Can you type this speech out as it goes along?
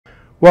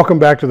Welcome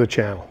back to the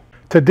channel.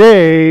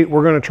 Today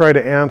we're going to try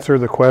to answer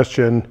the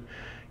question,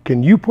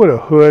 can you put a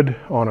hood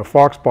on a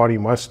Foxbody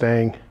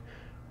Mustang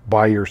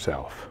by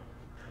yourself?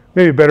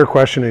 Maybe a better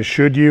question is,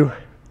 should you?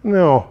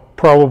 No,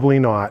 probably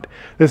not.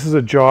 This is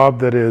a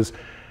job that is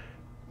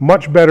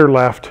much better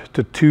left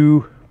to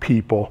two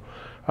people.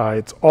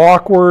 It's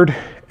awkward,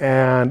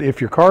 and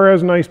if your car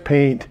has nice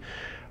paint,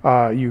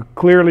 you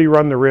clearly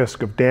run the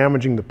risk of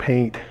damaging the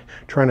paint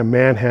trying to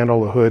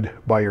manhandle the hood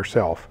by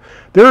yourself.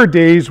 There are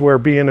days where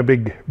being a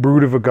big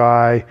brute of a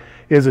guy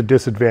is a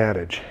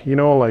disadvantage. You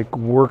know, like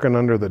working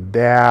under the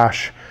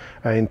dash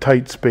in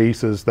tight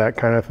spaces, that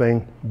kind of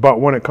thing.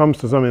 But when it comes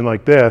to something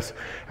like this,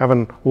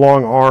 having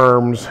long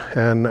arms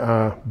and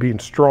being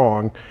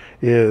strong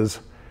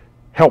is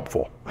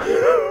helpful.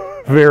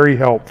 Very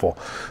helpful.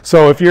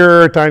 So if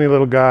you're a tiny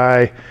little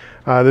guy,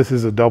 this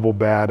is a double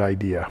bad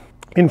idea.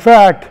 In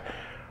fact,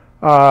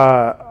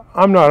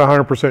 I'm not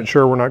 100%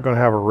 sure we're not going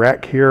to have a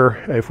wreck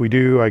here. If we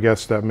do, I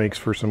guess that makes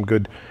for some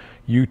good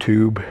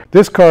YouTube.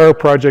 This car,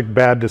 Project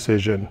Bad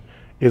Decision,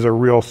 is a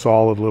real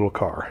solid little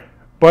car.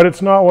 But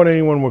it's not what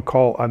anyone would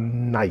call a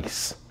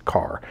nice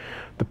car.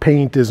 The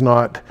paint is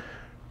not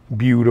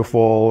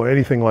beautiful,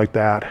 anything like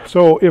that.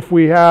 So if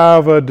we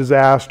have a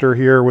disaster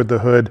here with the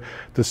hood,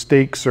 the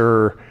stakes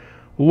are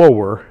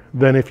lower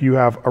than if you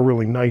have a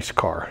really nice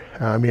car.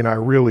 I mean, I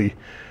really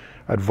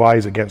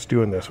advise against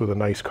doing this with a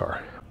nice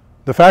car.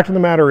 The fact of the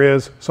matter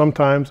is,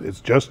 sometimes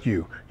it's just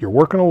you. You're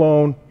working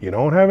alone, you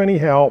don't have any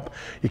help,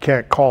 you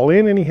can't call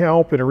in any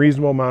help in a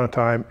reasonable amount of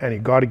time, and you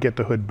got to get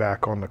the hood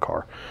back on the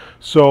car.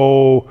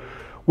 So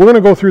we're going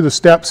to go through the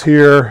steps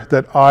here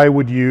that I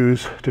would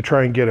use to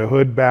try and get a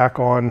hood back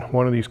on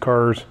one of these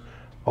cars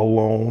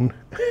alone,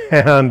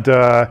 and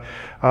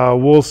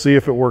we'll see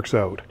if it works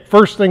out.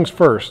 First things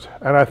first,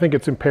 and I think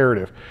it's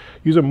imperative,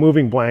 use a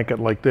moving blanket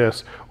like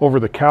this over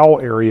the cowl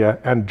area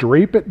and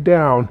drape it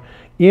down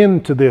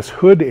into this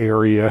hood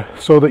area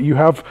so that you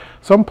have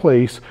some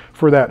place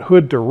for that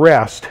hood to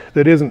rest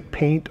that isn't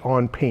paint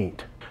on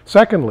paint.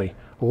 Secondly,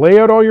 lay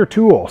out all your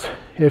tools.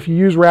 If you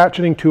use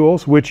ratcheting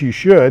tools, which you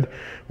should,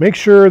 make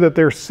sure that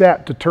they're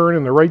set to turn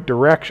in the right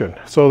direction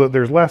so that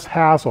there's less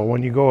hassle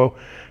when you go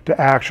to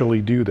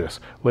actually do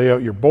this. Lay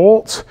out your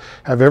bolts,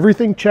 have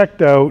everything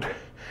checked out,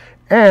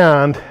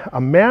 and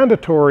a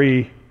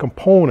mandatory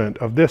component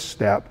of this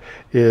step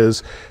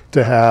is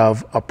to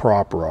have a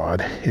prop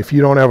rod. If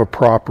you don't have a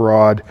prop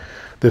rod,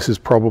 this is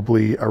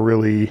probably a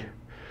really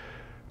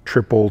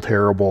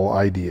terrible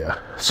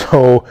idea.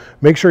 So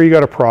make sure you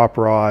got a prop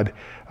rod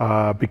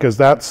because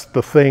that's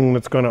the thing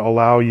that's going to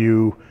allow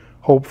you,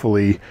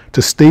 hopefully,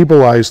 to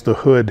stabilize the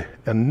hood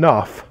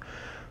enough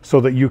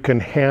so that you can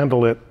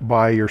handle it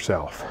by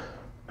yourself.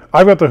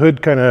 I've got the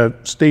hood kind of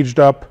staged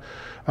up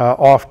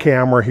off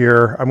camera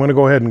here. I'm going to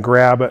go ahead and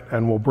grab it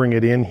and we'll bring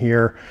it in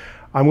here.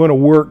 I'm going to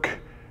work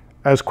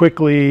as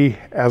quickly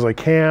as I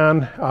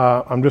can.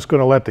 I'm just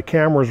going to let the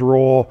cameras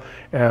roll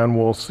and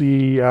we'll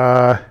see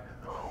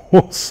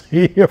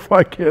if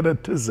I get a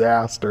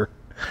disaster.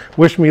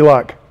 Wish me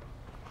luck.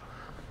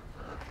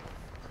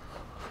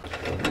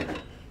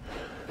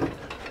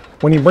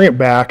 When you bring it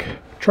back,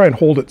 try and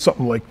hold it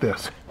something like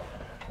this.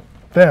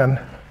 Then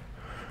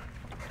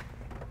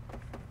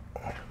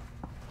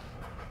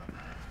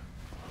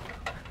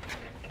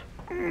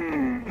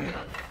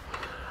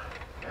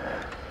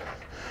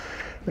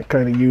I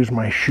kind of use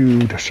my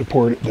shoe to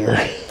support it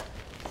there.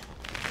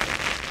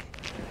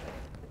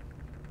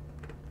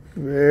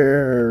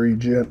 Very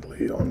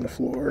gently on the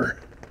floor.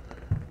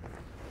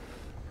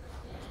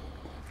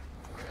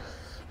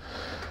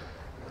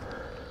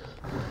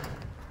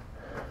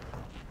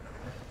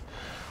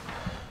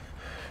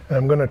 And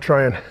I'm going to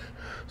try and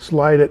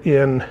slide it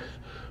in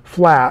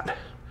flat,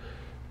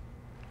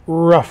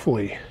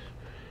 roughly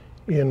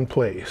in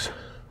place.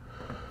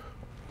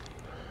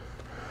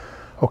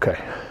 Okay.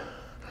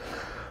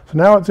 So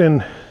now it's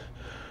in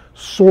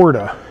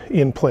sorta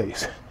in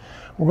place.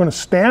 We're going to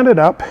stand it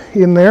up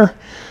in there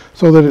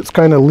so that it's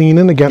kind of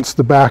leaning against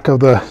the back of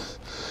the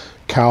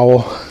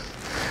cowl.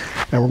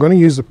 And we're going to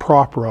use the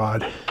prop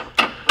rod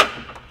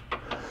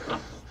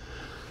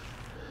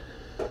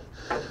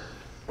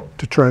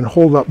to try and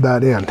hold up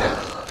that end.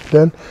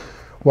 Then,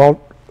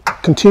 while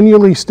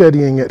continually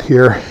steadying it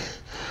here,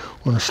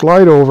 I'm going to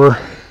slide over.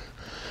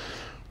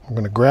 I'm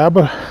going to grab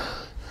a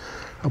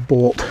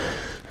bolt.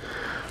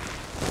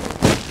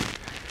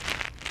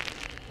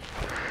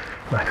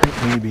 I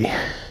think maybe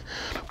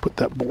put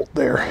that bolt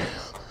there.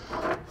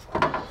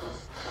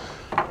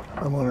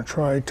 I'm going to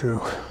try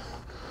to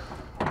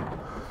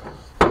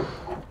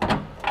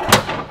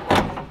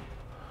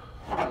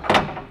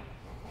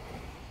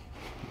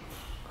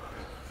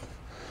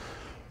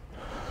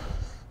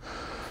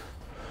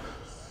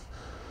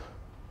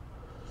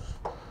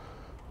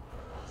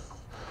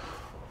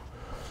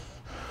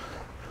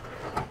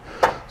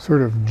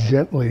sort of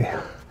gently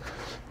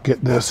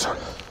get this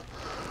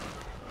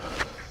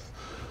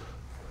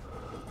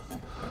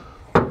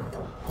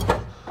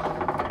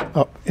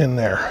up in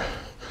there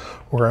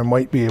where I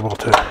might be able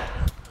to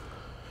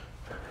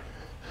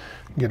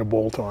get a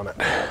bolt on it.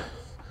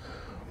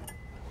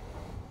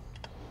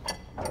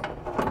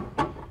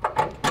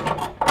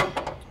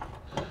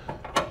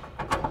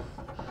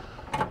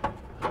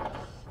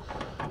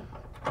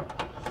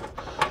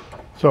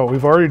 So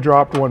we've already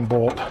dropped one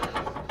bolt.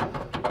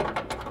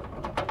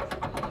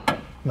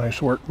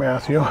 Nice work,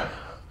 Matthew.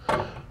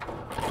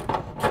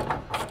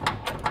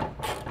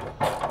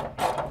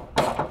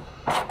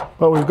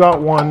 But we've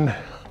got one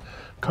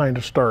kind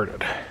of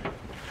started.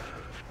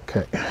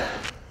 Okay.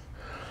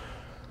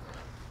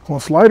 We'll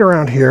slide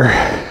around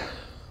here.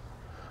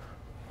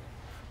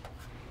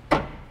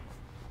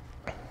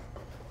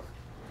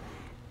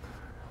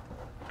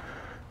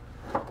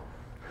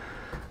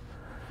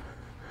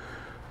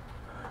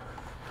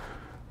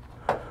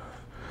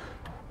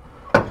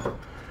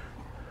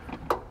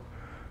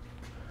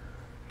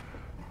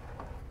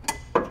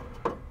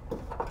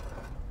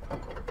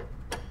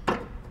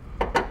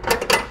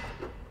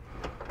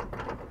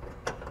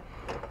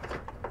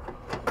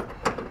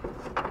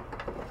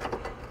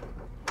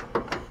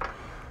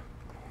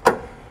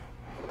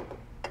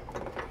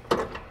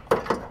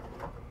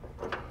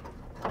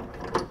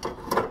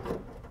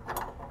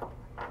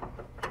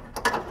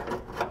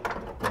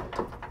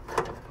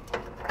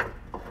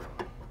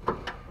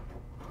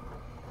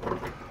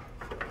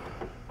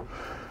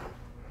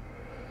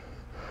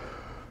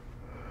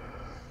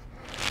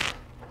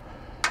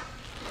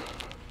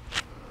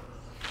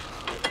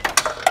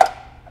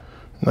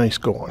 Nice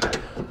going.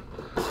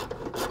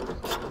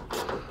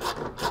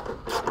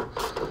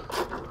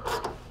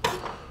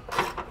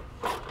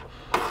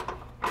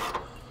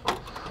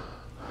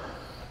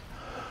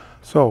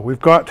 So we've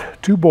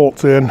got 2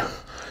 bolts in,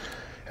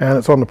 and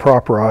it's on the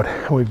prop rod.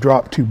 We've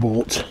dropped 2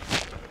 bolts.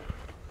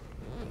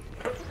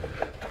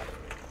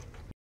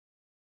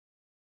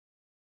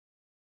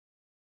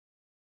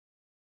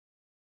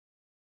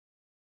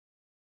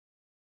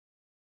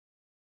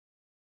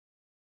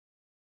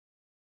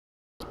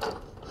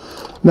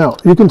 Now,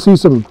 you can see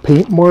some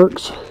paint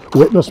marks,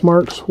 witness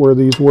marks, where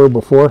these were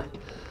before.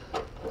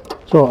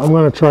 So I'm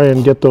going to try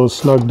and get those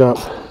snugged up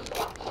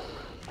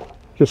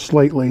just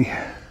slightly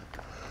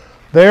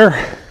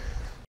there.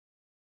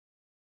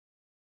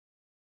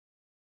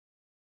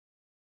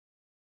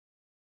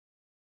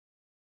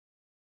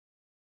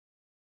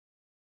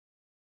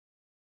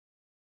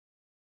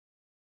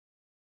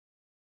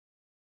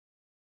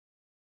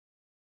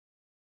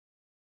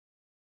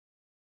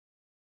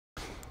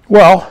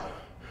 Well,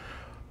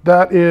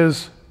 that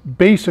is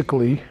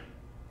basically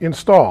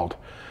installed.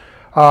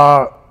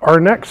 Our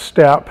next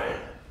step,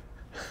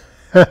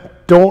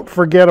 don't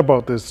forget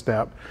about this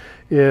step,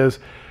 is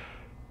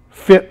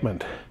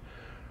fitment.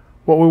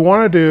 What we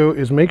want to do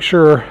is make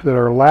sure that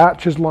our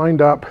latch is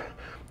lined up,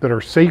 that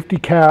our safety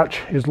catch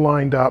is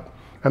lined up,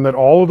 and that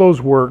all of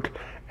those work,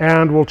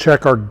 and we'll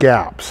check our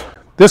gaps.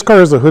 This car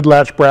has a hood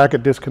latch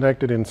bracket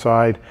disconnected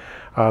inside,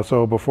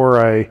 so before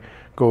I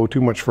go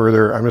too much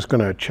further, I'm just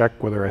going to check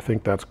whether I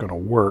think that's going to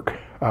work,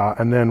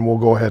 and then we'll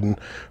go ahead and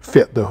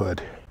fit the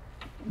hood.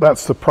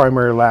 That's the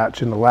primary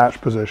latch in the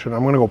latch position.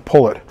 I'm going to go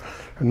pull it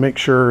and make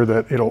sure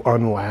that it'll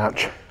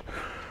unlatch.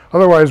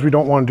 Otherwise, we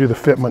don't want to do the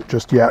fitment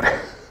just yet.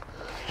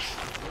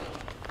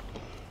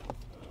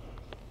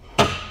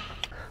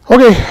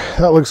 Okay,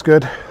 that looks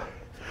good.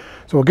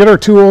 So we'll get our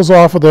tools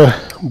off of the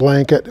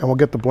blanket, and we'll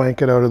get the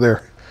blanket out of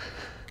there.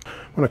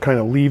 I'm going to kind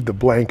of leave the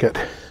blanket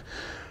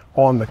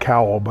on the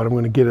cowl, but I'm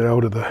going to get it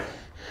out of the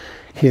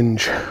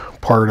hinge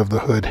part of the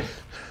hood.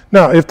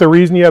 Now, if the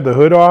reason you had the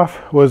hood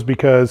off was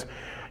because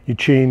you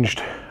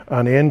changed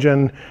an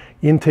engine,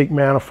 intake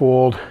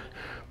manifold,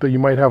 that you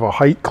might have a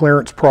height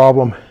clearance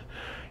problem,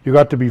 you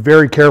got to be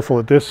very careful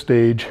at this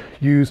stage.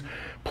 Use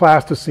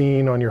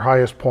plasticine on your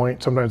highest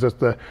point. Sometimes that's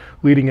the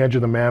leading edge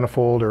of the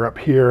manifold or up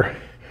here,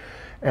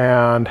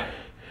 and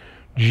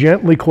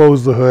gently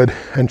close the hood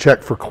and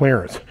check for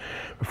clearance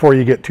before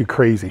you get too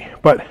crazy.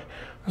 But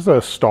this is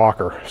a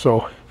stalker,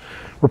 so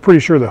we're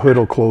pretty sure the hood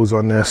will close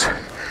on this.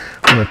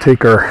 I'm going to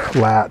take our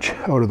latch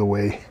out of the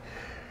way.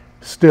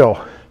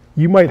 Still,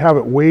 you might have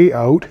it way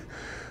out,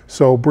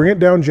 so bring it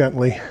down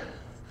gently.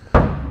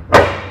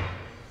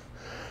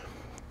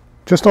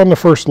 Just on the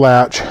first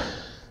latch,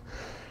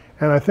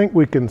 and I think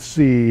we can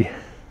see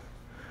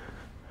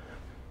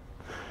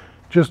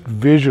just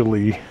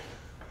visually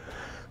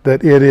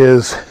that it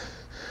is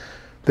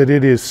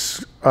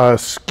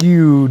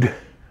skewed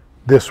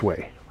this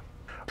way.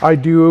 I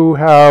do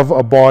have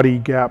a body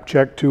gap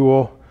check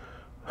tool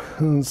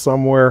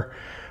somewhere.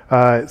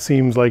 It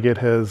seems like it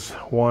has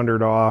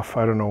wandered off.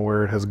 I don't know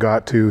where it has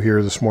got to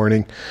here this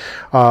morning.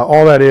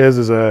 All that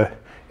is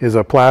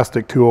a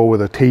plastic tool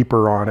with a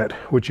taper on it,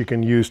 which you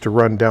can use to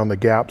run down the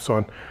gaps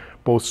on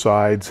both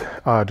sides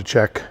to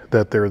check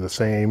that they're the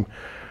same.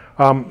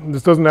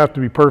 This doesn't have to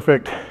be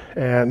perfect,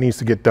 and it needs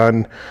to get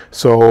done.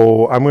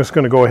 So I'm just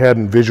going to go ahead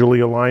and visually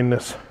align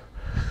this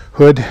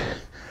hood.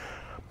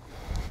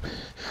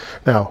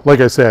 Now, like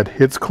I said,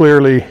 it's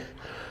clearly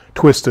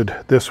twisted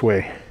this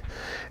way.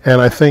 And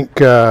I think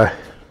our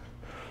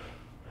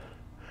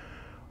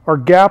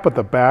gap at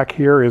the back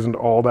here isn't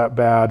all that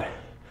bad.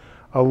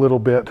 A little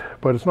bit,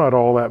 but it's not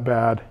all that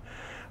bad.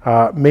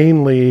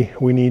 Mainly,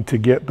 we need to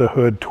get the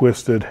hood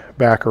twisted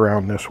back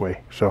around this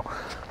way. So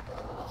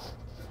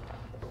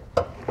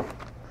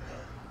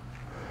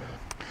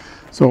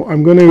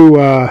I'm going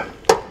to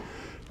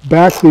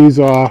back these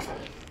off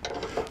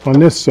on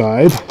this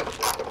side.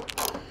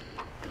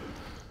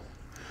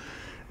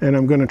 And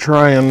I'm going to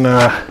try and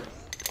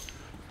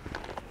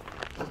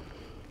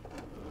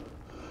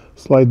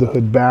slide the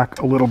hood back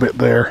a little bit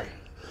there.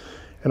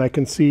 And I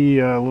can see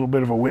a little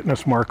bit of a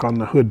witness mark on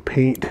the hood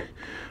paint.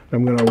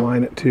 I'm going to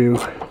align it to.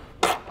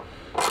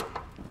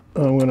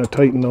 I'm going to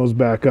tighten those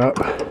back up.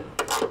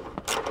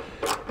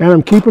 And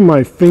I'm keeping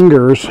my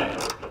fingers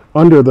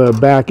under the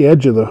back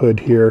edge of the hood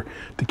here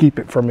to keep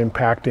it from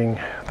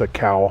impacting the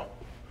cowl.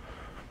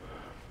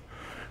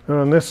 And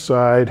on this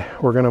side,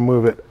 we're going to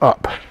move it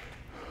up.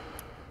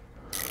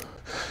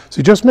 So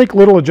you just make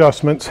little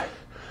adjustments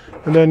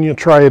and then you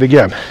try it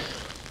again.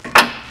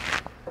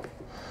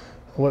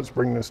 Let's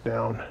bring this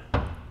down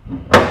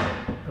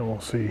and we'll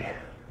see.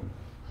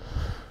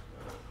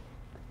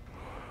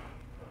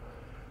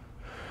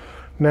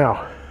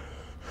 Now,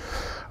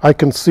 I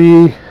can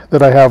see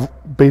that I have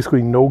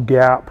basically no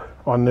gap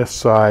on this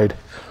side,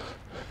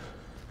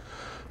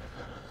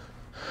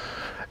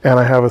 and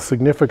I have a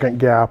significant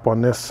gap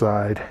on this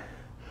side.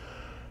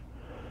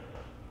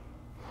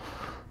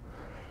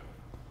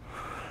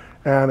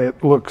 And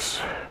it looks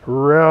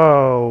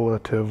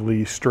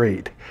relatively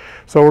straight.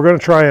 So we're going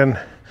to try and,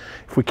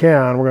 if we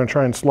can, we're going to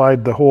try and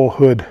slide the whole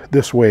hood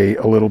this way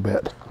a little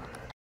bit.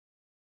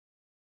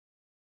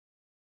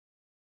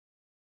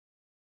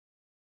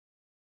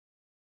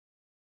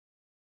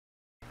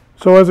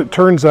 So as it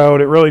turns out,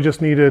 it really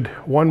just needed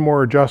one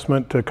more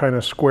adjustment to kind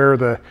of square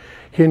the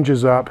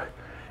hinges up.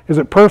 Is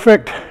it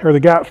perfect? Are the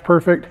gaps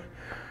perfect?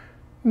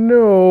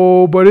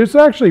 No, but it's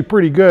actually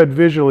pretty good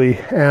visually.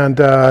 And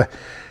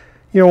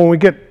you know, when we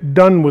get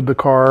done with the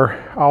car,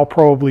 I'll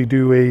probably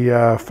do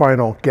a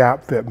final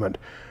gap fitment.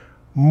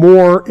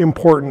 More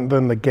important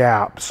than the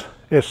gaps,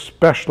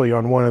 especially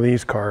on one of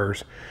these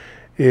cars,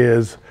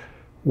 is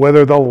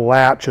whether the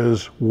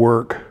latches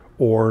work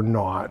or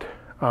not.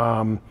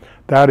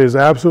 That is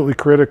absolutely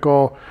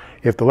critical.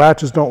 If the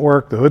latches don't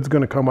work, the hood's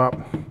going to come up,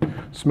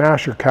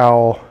 smash your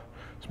cowl,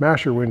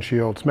 smash your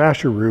windshield,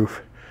 smash your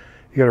roof.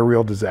 You got a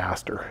real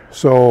disaster.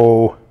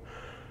 So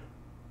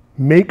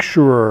make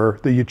sure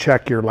that you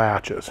check your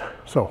latches.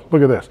 So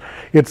look at this.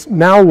 It's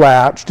now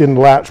latched in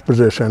latch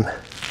position.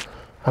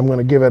 I'm going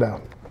to give it a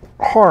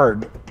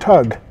hard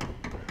tug.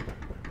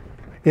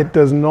 It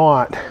does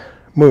not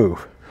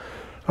move.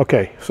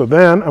 Okay, so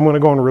then I'm going to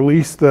go and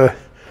release the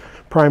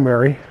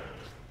primary.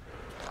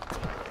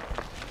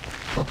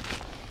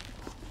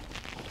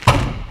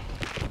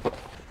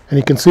 And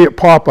you can see it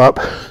pop up.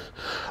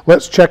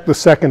 Let's check the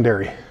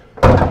secondary.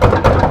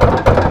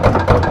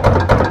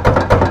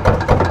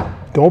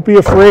 Don't be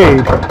afraid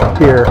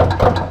here.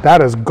 That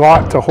has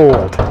got to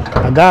hold.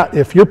 And that,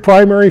 if your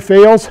primary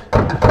fails,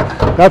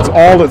 that's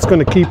all that's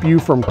going to keep you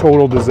from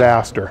total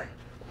disaster.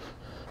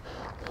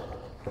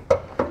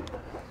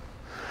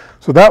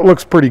 So that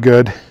looks pretty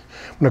good.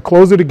 I'm going to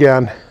close it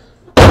again.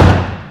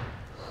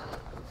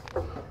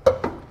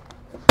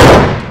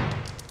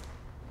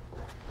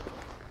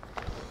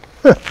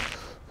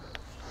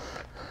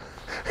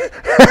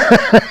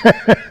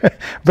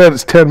 Bet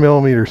it's 10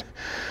 millimeters.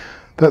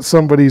 That's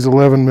somebody's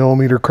 11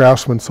 millimeter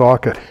Craftsman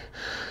socket.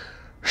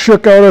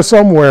 Shook out of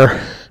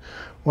somewhere.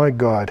 My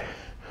God.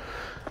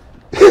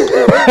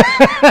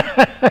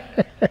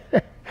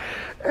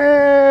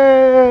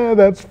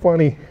 That's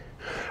funny.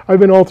 I've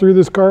been all through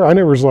this car. I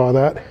never saw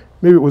that.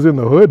 Maybe it was in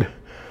the hood.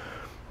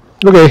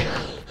 Okay,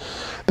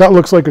 that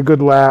looks like a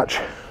good latch.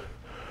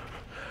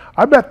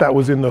 I bet that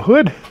was in the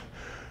hood.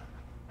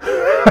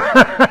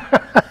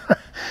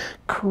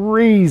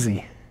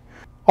 Crazy.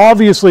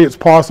 Obviously, it's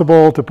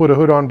possible to put a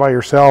hood on by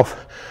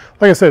yourself.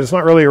 Like I said, it's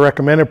not really a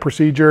recommended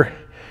procedure.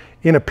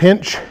 In a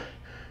pinch,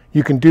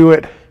 you can do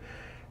it,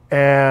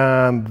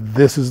 and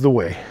this is the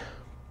way.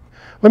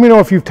 Let me know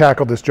if you've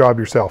tackled this job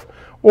yourself,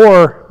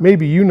 or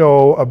maybe you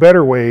know a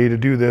better way to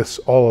do this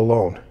all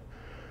alone.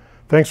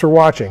 Thanks for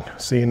watching.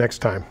 See you next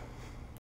time.